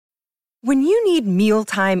When you need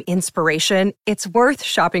mealtime inspiration, it's worth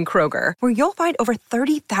shopping Kroger, where you'll find over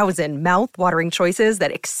 30,000 mouth-watering choices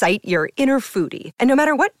that excite your inner foodie. And no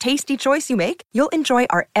matter what tasty choice you make, you'll enjoy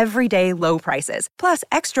our everyday low prices, plus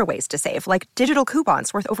extra ways to save, like digital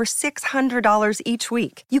coupons worth over $600 each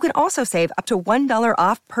week. You can also save up to $1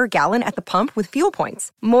 off per gallon at the pump with fuel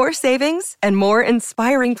points. More savings and more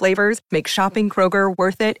inspiring flavors make shopping Kroger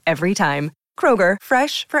worth it every time. Kroger,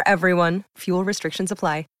 fresh for everyone. Fuel restrictions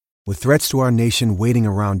apply. With threats to our nation waiting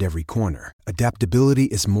around every corner, adaptability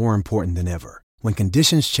is more important than ever. When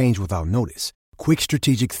conditions change without notice, quick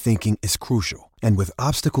strategic thinking is crucial. And with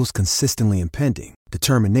obstacles consistently impending,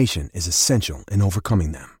 determination is essential in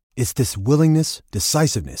overcoming them. It's this willingness,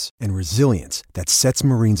 decisiveness, and resilience that sets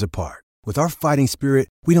Marines apart. With our fighting spirit,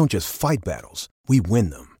 we don't just fight battles, we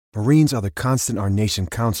win them. Marines are the constant our nation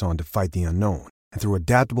counts on to fight the unknown. And through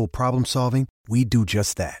adaptable problem solving, we do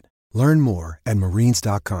just that. Learn more at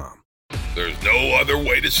marines.com. There's no other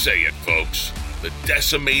way to say it, folks. The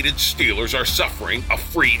decimated Steelers are suffering a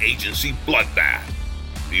free agency bloodbath.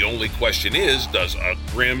 The only question is, does a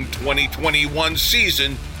grim 2021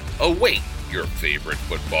 season await your favorite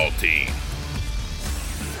football team?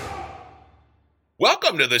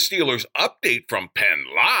 Welcome to the Steelers Update from Penn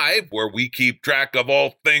Live, where we keep track of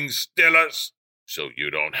all things Steelers so you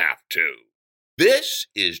don't have to. This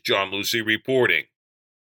is John Lucy reporting.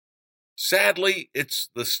 Sadly, it's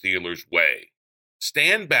the Steelers' way.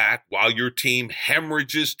 Stand back while your team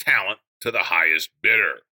hemorrhages talent to the highest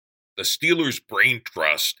bidder. The Steelers' brain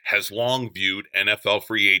trust has long viewed NFL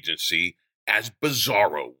free agency as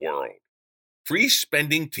bizarro world. Free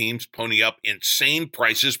spending teams pony up insane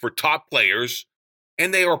prices for top players,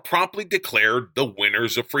 and they are promptly declared the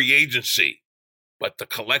winners of free agency. But the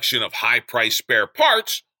collection of high-priced spare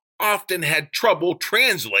parts often had trouble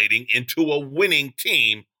translating into a winning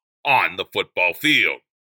team on the football field.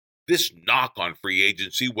 This knock on free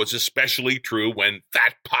agency was especially true when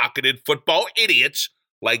fat-pocketed football idiots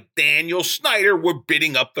like Daniel Snyder were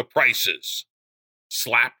bidding up the prices.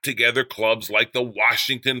 Slapped together clubs like the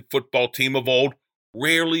Washington football team of old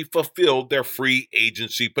rarely fulfilled their free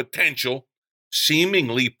agency potential,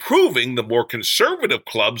 seemingly proving the more conservative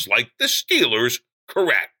clubs like the Steelers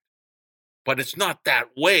correct. But it's not that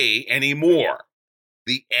way anymore.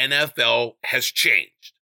 The NFL has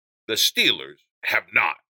changed. The Steelers have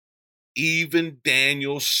not. Even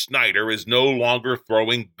Daniel Snyder is no longer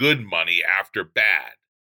throwing good money after bad.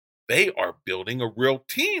 They are building a real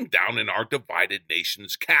team down in our divided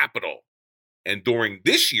nation's capital. And during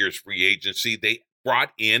this year's free agency, they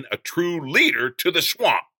brought in a true leader to the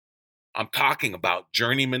swamp. I'm talking about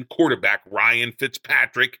journeyman quarterback Ryan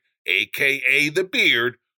Fitzpatrick, a.k.a. The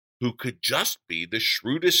Beard, who could just be the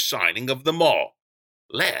shrewdest signing of them all.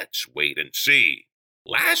 Let's wait and see.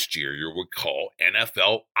 Last year, you'll recall,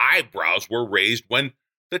 NFL eyebrows were raised when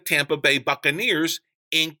the Tampa Bay Buccaneers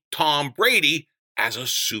inked Tom Brady as a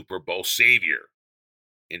Super Bowl savior.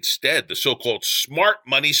 Instead, the so-called smart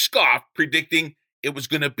money scoffed, predicting it was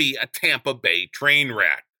going to be a Tampa Bay train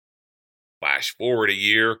wreck. Flash forward a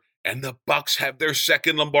year, and the Bucs have their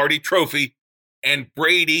second Lombardi trophy, and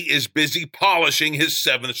Brady is busy polishing his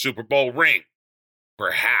 7th Super Bowl ring.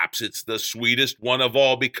 Perhaps it's the sweetest one of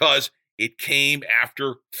all because it came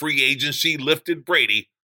after free agency lifted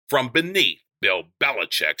Brady from beneath Bill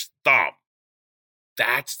Belichick's thumb.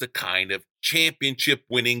 That's the kind of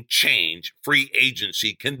championship-winning change free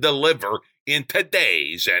agency can deliver in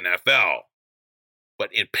today's NFL.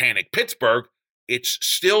 But in Panic Pittsburgh, it's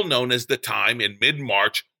still known as the time in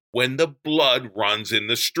mid-March when the blood runs in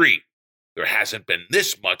the street. There hasn't been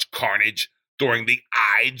this much carnage during the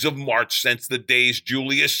Ides of March since the days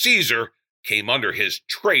Julius Caesar came under his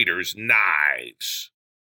traitors' knives.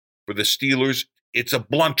 For the Steelers, it's a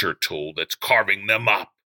blunter tool that's carving them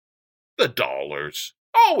up. The dollars.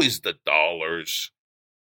 Always the dollars.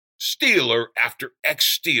 Steeler after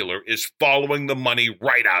ex-Steeler is following the money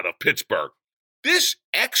right out of Pittsburgh. This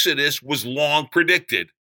exodus was long predicted,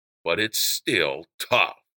 but it's still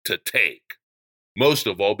tough to take. Most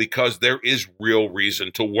of all because there is real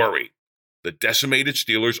reason to worry. The decimated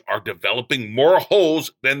Steelers are developing more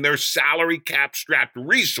holes than their salary cap-strapped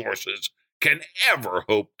resources can ever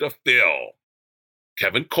hope to fill.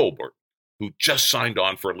 Kevin Colbert, who just signed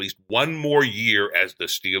on for at least one more year as the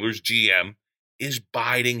Steelers GM, is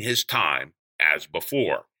biding his time as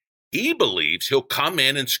before. He believes he'll come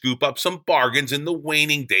in and scoop up some bargains in the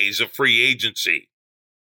waning days of free agency.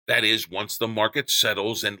 That is, once the market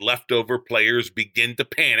settles and leftover players begin to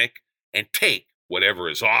panic and take whatever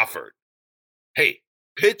is offered. Hey,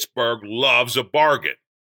 Pittsburgh loves a bargain.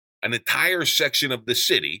 An entire section of the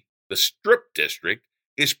city, the Strip District,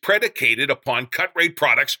 is predicated upon cut-rate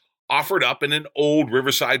products offered up in an old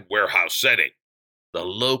Riverside warehouse setting. The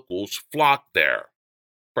locals flocked there.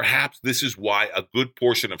 Perhaps this is why a good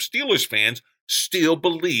portion of Steelers fans still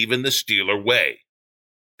believe in the Steeler way.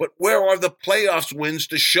 But where are the playoffs wins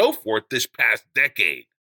to show for it this past decade?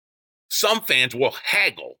 Some fans will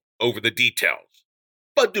haggle over the details.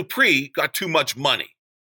 Bud Dupree got too much money.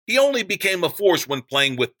 He only became a force when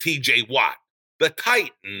playing with T.J. Watt. The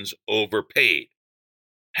Titans overpaid.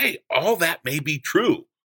 Hey, all that may be true,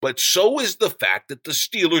 but so is the fact that the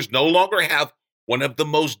Steelers no longer have one of the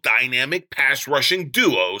most dynamic pass-rushing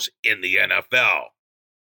duos in the NFL.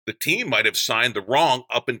 The team might have signed the wrong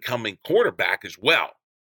up-and-coming quarterback as well.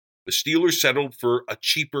 The Steelers settled for a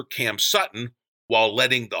cheaper Cam Sutton while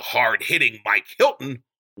letting the hard-hitting Mike Hilton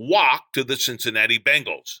walk to the Cincinnati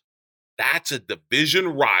Bengals. That's a division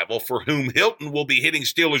rival for whom Hilton will be hitting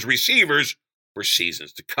Steelers receivers for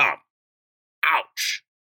seasons to come. Ouch.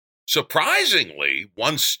 Surprisingly,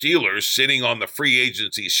 one Steeler sitting on the free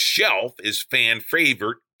agency shelf is fan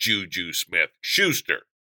favorite Juju Smith-Schuster.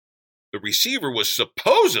 The receiver was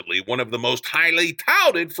supposedly one of the most highly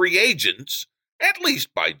touted free agents, at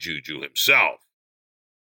least by Juju himself.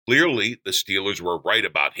 Clearly, the Steelers were right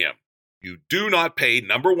about him. You do not pay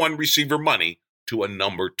number one receiver money to a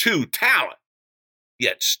number two talent.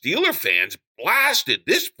 Yet Steeler fans blasted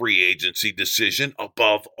this free agency decision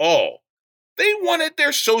above all. They wanted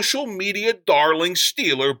their social media darling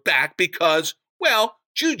Steeler back because, well,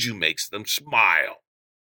 Juju makes them smile.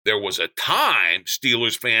 There was a time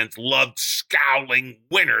Steelers fans loved scowling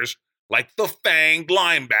winners like the fanged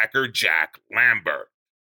linebacker Jack Lambert.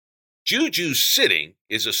 Juju's sitting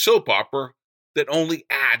is a soap opera that only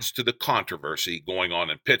adds to the controversy going on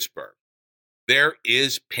in Pittsburgh. There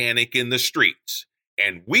is panic in the streets,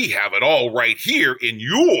 and we have it all right here in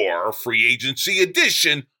your free agency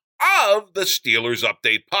edition of the Steelers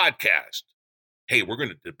Update podcast. Hey, we're going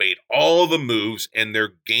to debate all the moves and their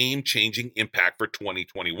game-changing impact for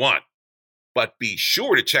 2021. But be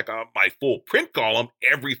sure to check out my full print column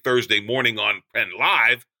every Thursday morning on Penn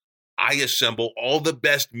Live. I assemble all the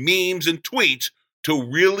best memes and tweets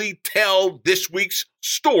to really tell this week's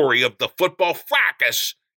story of the football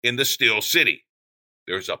fracas in the Steel City.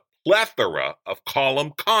 There's a plethora of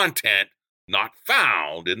column content not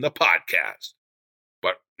found in the podcast.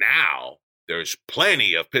 But now there's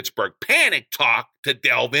plenty of Pittsburgh panic talk to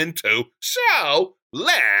delve into, so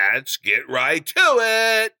let's get right to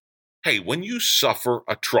it. Hey, when you suffer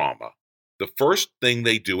a trauma, the first thing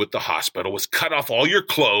they do at the hospital is cut off all your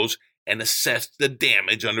clothes and assess the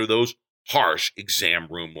damage under those harsh exam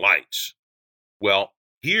room lights. Well,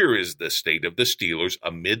 here is the state of the Steelers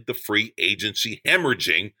amid the free agency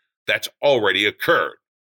hemorrhaging that's already occurred,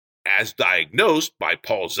 as diagnosed by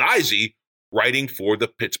Paul Zeise, writing for the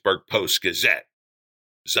Pittsburgh Post-Gazette.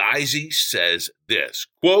 Zeise says this,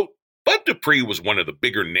 quote, Bud Dupree was one of the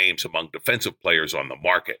bigger names among defensive players on the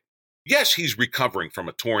market. Yes, he's recovering from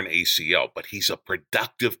a torn ACL, but he's a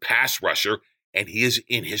productive pass rusher, and he is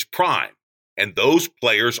in his prime. And those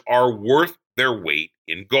players are worth their weight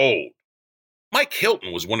in gold. Mike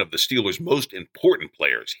Hilton was one of the Steelers' most important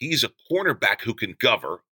players. He's a cornerback who can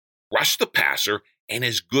cover, rush the passer, and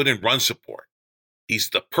is good in run support. He's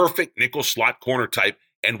the perfect nickel slot corner type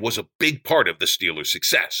and was a big part of the Steelers'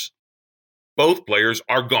 success. Both players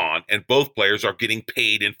are gone, and both players are getting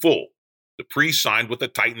paid in full. Dupree signed with the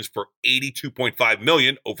Titans for $82.5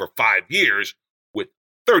 million over 5 years, with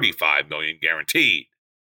 $35 million guaranteed.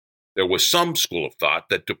 There was some school of thought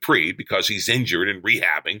that Dupree, because he's injured and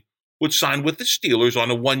rehabbing, would sign with the Steelers on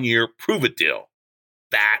a 1-year prove-it deal.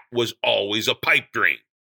 That was always a pipe dream.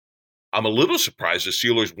 I'm a little surprised the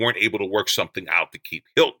Steelers weren't able to work something out to keep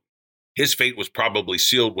Hilton. His fate was probably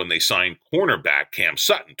sealed when they signed cornerback Cam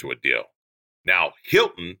Sutton to a deal. Now,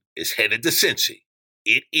 Hilton is headed to Cincy.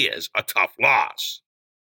 It is a tough loss.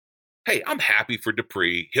 Hey, I'm happy for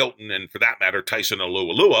Dupree, Hilton, and for that matter, Tyson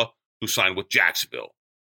Alualua, who signed with Jacksonville.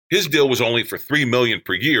 His deal was only for $3 million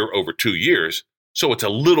per year over 2 years, so it's a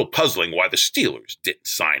little puzzling why the Steelers didn't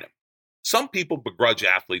sign him. Some people begrudge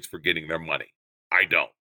athletes for getting their money. I don't.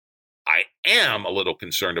 I am a little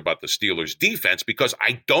concerned about the Steelers' defense because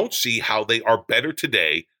I don't see how they are better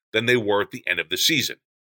today than they were at the end of the season.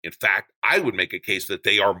 In fact, I would make a case that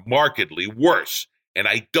they are markedly worse, and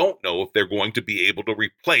I don't know if they're going to be able to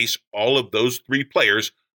replace all of those 3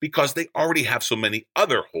 players because they already have so many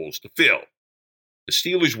other holes to fill. The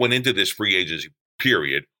Steelers went into this free agency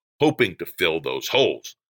period hoping to fill those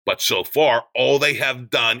holes, but so far, all they have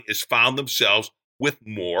done is found themselves with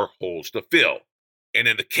more holes to fill. And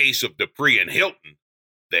in the case of Dupree and Hilton,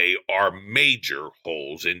 they are major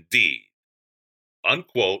holes indeed.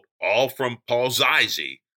 Unquote, all from Paul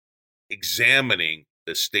Zeise, examining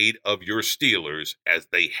the state of your Steelers as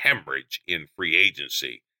they hemorrhage in free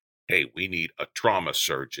agency. Hey, we need a trauma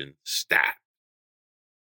surgeon stat.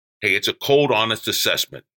 Hey, it's a cold, honest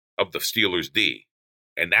assessment of the Steelers' D,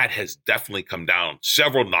 and that has definitely come down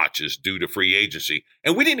several notches due to free agency.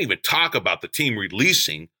 And we didn't even talk about the team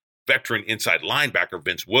releasing veteran inside linebacker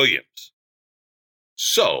Vince Williams.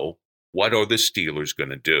 So, what are the Steelers going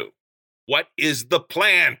to do? What is the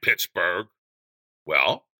plan, Pittsburgh?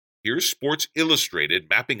 Well, here's Sports Illustrated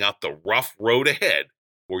mapping out the rough road ahead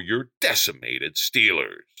for your decimated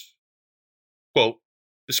Steelers. Quote,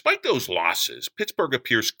 despite those losses, Pittsburgh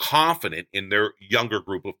appears confident in their younger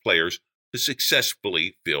group of players to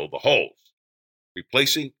successfully fill the holes.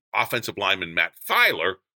 Replacing offensive lineman Matt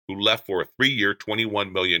Feiler, who left for a 3-year,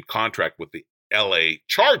 $21 million contract with the LA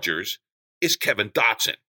Chargers, is Kevin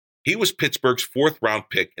Dotson. He was Pittsburgh's 4th-round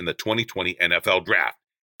pick in the 2020 NFL Draft,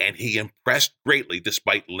 and he impressed greatly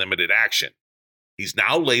despite limited action. He's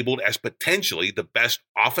now labeled as potentially the best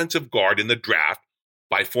offensive guard in the draft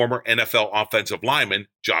by former NFL offensive lineman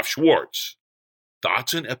Josh Schwartz.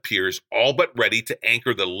 Dotson appears all but ready to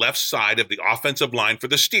anchor the left side of the offensive line for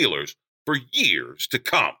the Steelers for years to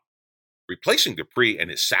come. Replacing Dupree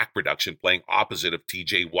and his sack production playing opposite of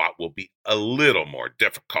T.J. Watt will be a little more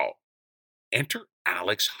difficult. Enter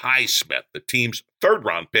Alex Highsmith, the team's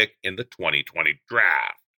 3rd-round pick in the 2020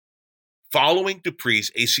 draft. Following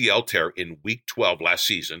Dupree's ACL tear in Week 12 last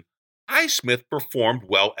season, Highsmith performed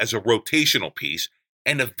well as a rotational piece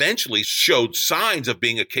and eventually showed signs of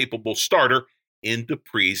being a capable starter in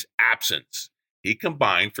Dupree's absence. He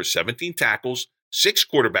combined for 17 tackles, 6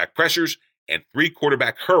 quarterback pressures, and 3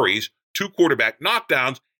 quarterback hurries, 2 quarterback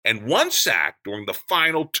knockdowns, and 1 sack during the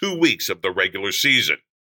final 2 weeks of the regular season.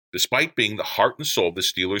 Despite being the heart and soul of the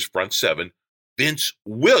Steelers' front seven, Vince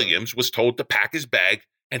Williams was told to pack his bag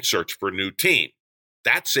and search for a new team.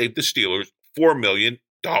 That saved the Steelers $4 million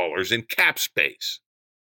in cap space.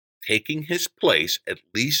 Taking his place, at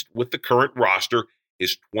least with the current roster,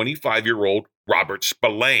 is 25-year-old Robert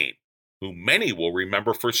Spillane, who many will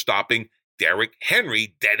remember for stopping Derrick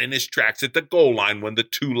Henry dead in his tracks at the goal line when the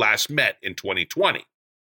two last met in 2020.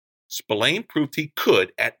 Spillane proved he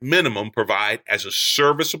could, at minimum, provide as a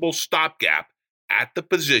serviceable stopgap at the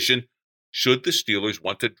position should the Steelers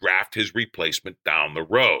want to draft his replacement down the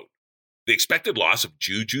road. The expected loss of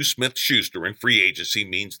Juju Smith-Schuster in free agency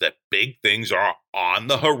means that big things are on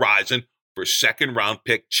the horizon for 2nd-round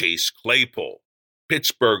pick Chase Claypool.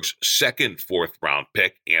 Pittsburgh's 2nd 4th-round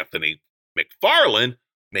pick, Anthony McFarland,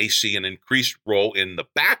 may see an increased role in the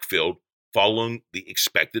backfield following the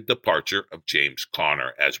expected departure of James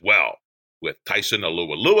Conner as well. With Tyson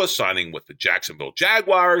Alualu signing with the Jacksonville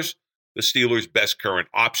Jaguars, the Steelers' best current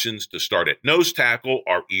options to start at nose tackle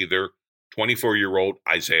are either 24-year-old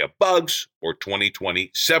Isaiah Buggs or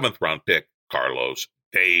 2020 7th-round pick Carlos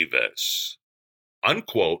Davis.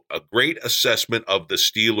 Unquote, a great assessment of the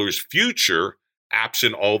Steelers' future,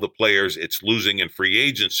 absent all the players it's losing in free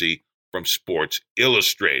agency, from Sports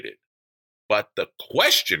Illustrated. But the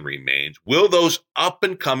question remains, will those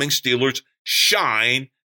up-and-coming Steelers shine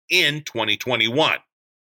in 2021?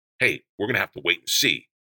 Hey, we're going to have to wait and see.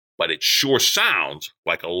 But it sure sounds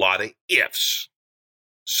like a lot of ifs.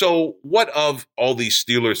 So what of all these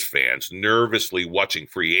Steelers fans nervously watching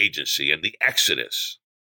free agency and the exodus?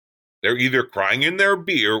 They're either crying in their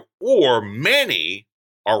beer or many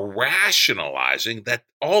are rationalizing that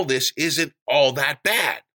all this isn't all that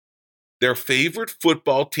bad. Their favorite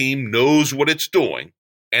football team knows what it's doing,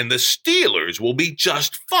 and the Steelers will be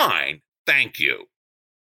just fine, thank you.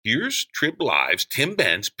 Here's Trib Live's Tim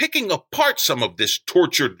Benz picking apart some of this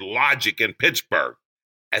tortured logic in Pittsburgh,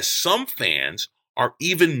 as some fans are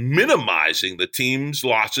even minimizing the team's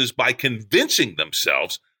losses by convincing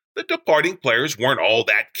themselves the departing players weren't all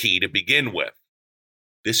that key to begin with.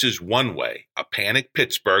 This is one way a panicked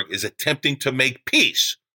Pittsburgh is attempting to make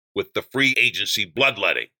peace with the free agency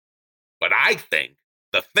bloodletting. But I think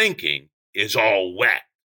the thinking is all wet.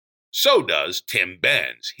 So does Tim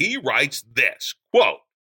Benz. He writes this, quote,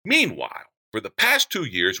 meanwhile, for the past 2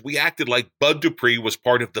 years, we acted like Bud Dupree was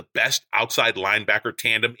part of the best outside linebacker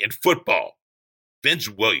tandem in football. Vince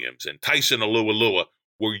Williams and Tyson Alualu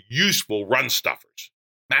were useful run stuffers.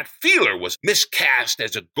 Matt Feiler was miscast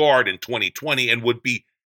as a guard in 2020 and would be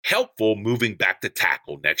helpful moving back to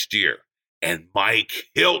tackle next year. And Mike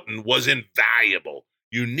Hilton was invaluable,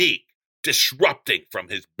 unique, disrupting from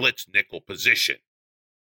his blitz nickel position.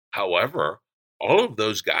 However, all of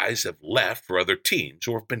those guys have left for other teams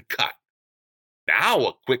or have been cut. Now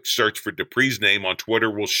a quick search for Dupree's name on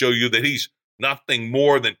Twitter will show you that he's nothing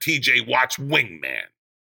more than T.J. Watt's wingman.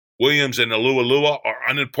 Williams and Alualu are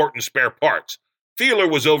unimportant spare parts.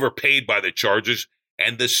 Feiler was overpaid by the Chargers,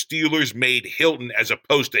 and the Steelers made Hilton as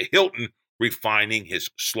opposed to Hilton refining his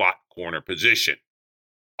slot corner position.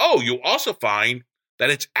 Oh, you'll also find that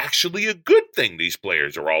it's actually a good thing these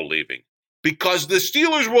players are all leaving, because the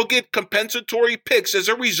Steelers will get compensatory picks as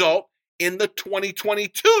a result in the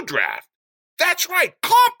 2022 draft. That's right,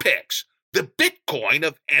 comp picks, the Bitcoin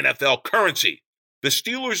of NFL currency. The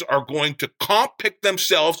Steelers are going to comp pick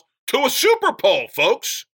themselves to a Super Bowl,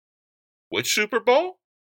 folks. Which Super Bowl?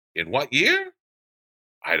 In what year?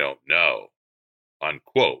 I don't know.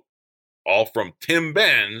 Unquote. All from Tim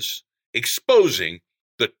Benz exposing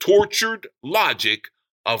the tortured logic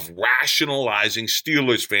of rationalizing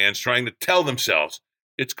Steelers fans trying to tell themselves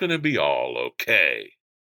it's going to be all okay.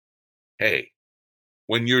 Hey,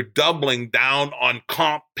 when you're doubling down on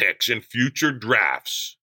comp picks in future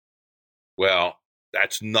drafts, well,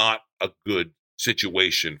 that's not a good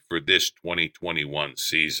situation for this 2021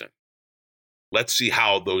 season. Let's see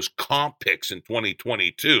how those comp picks in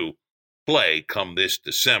 2022 play come this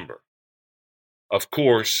December. Of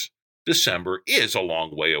course, December is a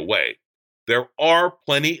long way away. There are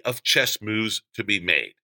plenty of chess moves to be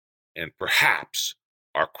made, and perhaps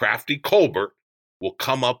our crafty Colbert will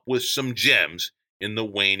come up with some gems in the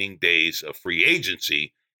waning days of free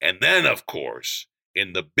agency, and then, of course,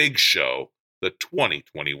 in the big show, the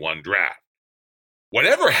 2021 draft.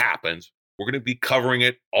 Whatever happens, we're going to be covering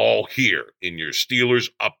it all here in your Steelers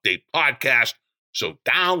Update podcast, so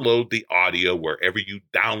download the audio wherever you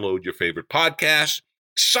download your favorite podcasts.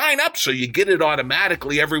 Sign up so you get it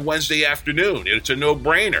automatically every Wednesday afternoon. It's a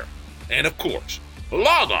no-brainer. And of course,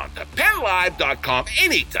 log on to PennLive.com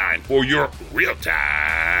anytime for your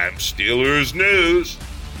real-time Steelers news.